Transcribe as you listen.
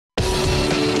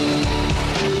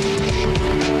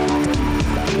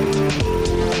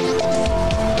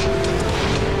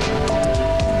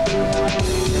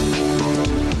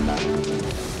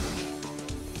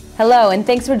Hello, and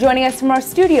thanks for joining us from our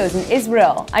studios in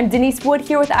Israel. I'm Denise Wood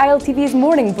here with ILTV's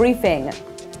Morning Briefing.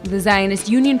 The Zionist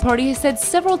Union Party has said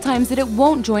several times that it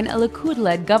won't join a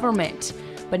Likud-led government.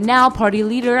 But now party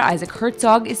leader Isaac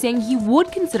Herzog is saying he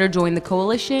would consider joining the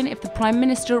coalition if the Prime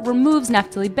Minister removes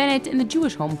Naftali Bennett in the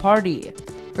Jewish Home Party.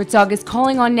 Herzog is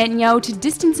calling on Netanyahu to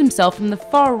distance himself from the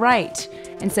far right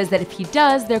and says that if he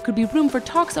does, there could be room for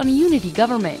talks on a unity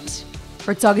government.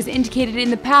 Herzog has indicated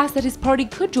in the past that his party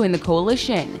could join the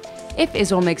coalition if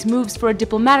Israel makes moves for a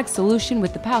diplomatic solution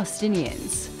with the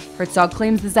Palestinians. Herzog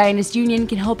claims the Zionist Union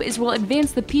can help Israel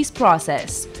advance the peace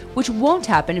process, which won't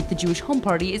happen if the Jewish Home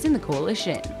Party is in the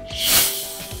coalition.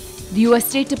 The U.S.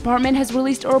 State Department has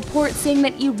released a report saying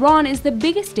that Iran is the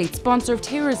biggest state sponsor of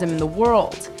terrorism in the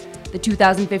world. The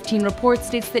 2015 report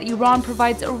states that Iran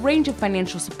provides a range of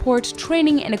financial support,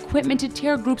 training, and equipment to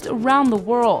terror groups around the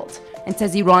world, and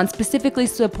says Iran specifically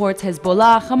supports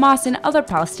Hezbollah, Hamas, and other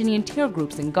Palestinian terror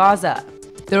groups in Gaza.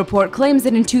 The report claims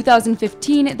that in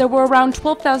 2015, there were around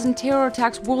 12,000 terror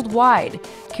attacks worldwide,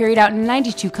 carried out in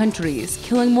 92 countries,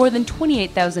 killing more than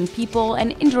 28,000 people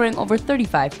and injuring over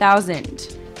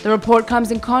 35,000. The report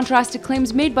comes in contrast to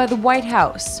claims made by the White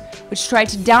House, which tried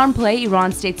to downplay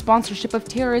Iran's state sponsorship of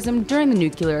terrorism during the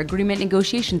nuclear agreement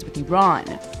negotiations with Iran.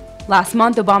 Last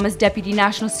month, Obama's Deputy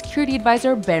National Security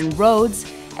Advisor, Ben Rhodes,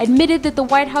 admitted that the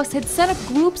White House had set up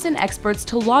groups and experts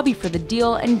to lobby for the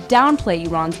deal and downplay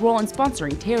Iran's role in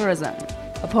sponsoring terrorism.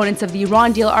 Opponents of the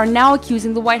Iran deal are now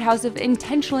accusing the White House of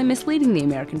intentionally misleading the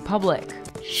American public.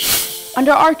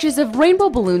 Under arches of rainbow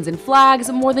balloons and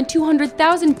flags, more than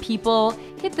 200,000 people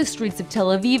hit the streets of Tel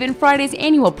Aviv in Friday's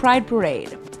annual Pride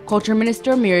Parade. Culture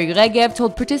Minister Miri Regev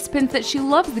told participants that she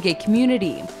loves the gay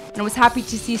community and was happy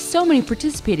to see so many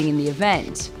participating in the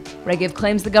event. Regev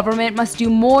claims the government must do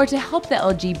more to help the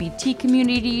LGBT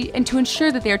community and to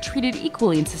ensure that they are treated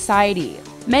equally in society.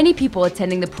 Many people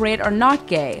attending the parade are not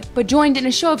gay, but joined in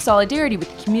a show of solidarity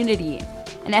with the community.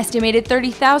 An estimated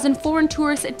 30,000 foreign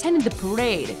tourists attended the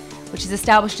parade, which has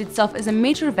established itself as a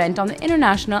major event on the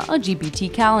international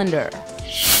LGBT calendar.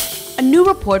 A new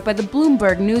report by the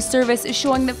Bloomberg News Service is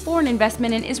showing that foreign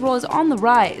investment in Israel is on the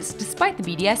rise, despite the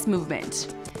BDS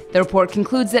movement. The report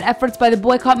concludes that efforts by the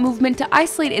boycott movement to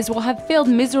isolate Israel have failed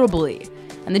miserably,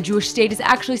 and the Jewish state is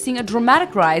actually seeing a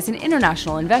dramatic rise in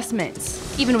international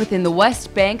investments. Even within the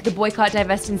West Bank, the boycott,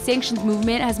 divest, and sanctions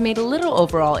movement has made little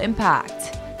overall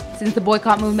impact. Since the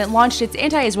boycott movement launched its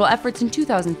anti-Israel efforts in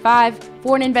 2005,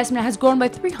 foreign investment has grown by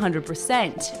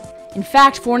 300%. In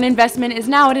fact, foreign investment is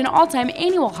now at an all-time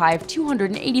annual high of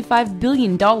 $285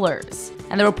 billion.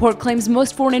 And the report claims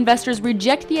most foreign investors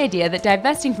reject the idea that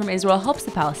divesting from Israel helps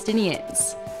the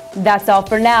Palestinians. That's all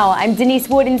for now. I'm Denise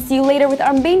Wood, and see you later with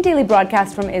our main daily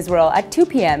broadcast from Israel at 2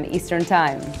 p.m. Eastern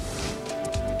Time.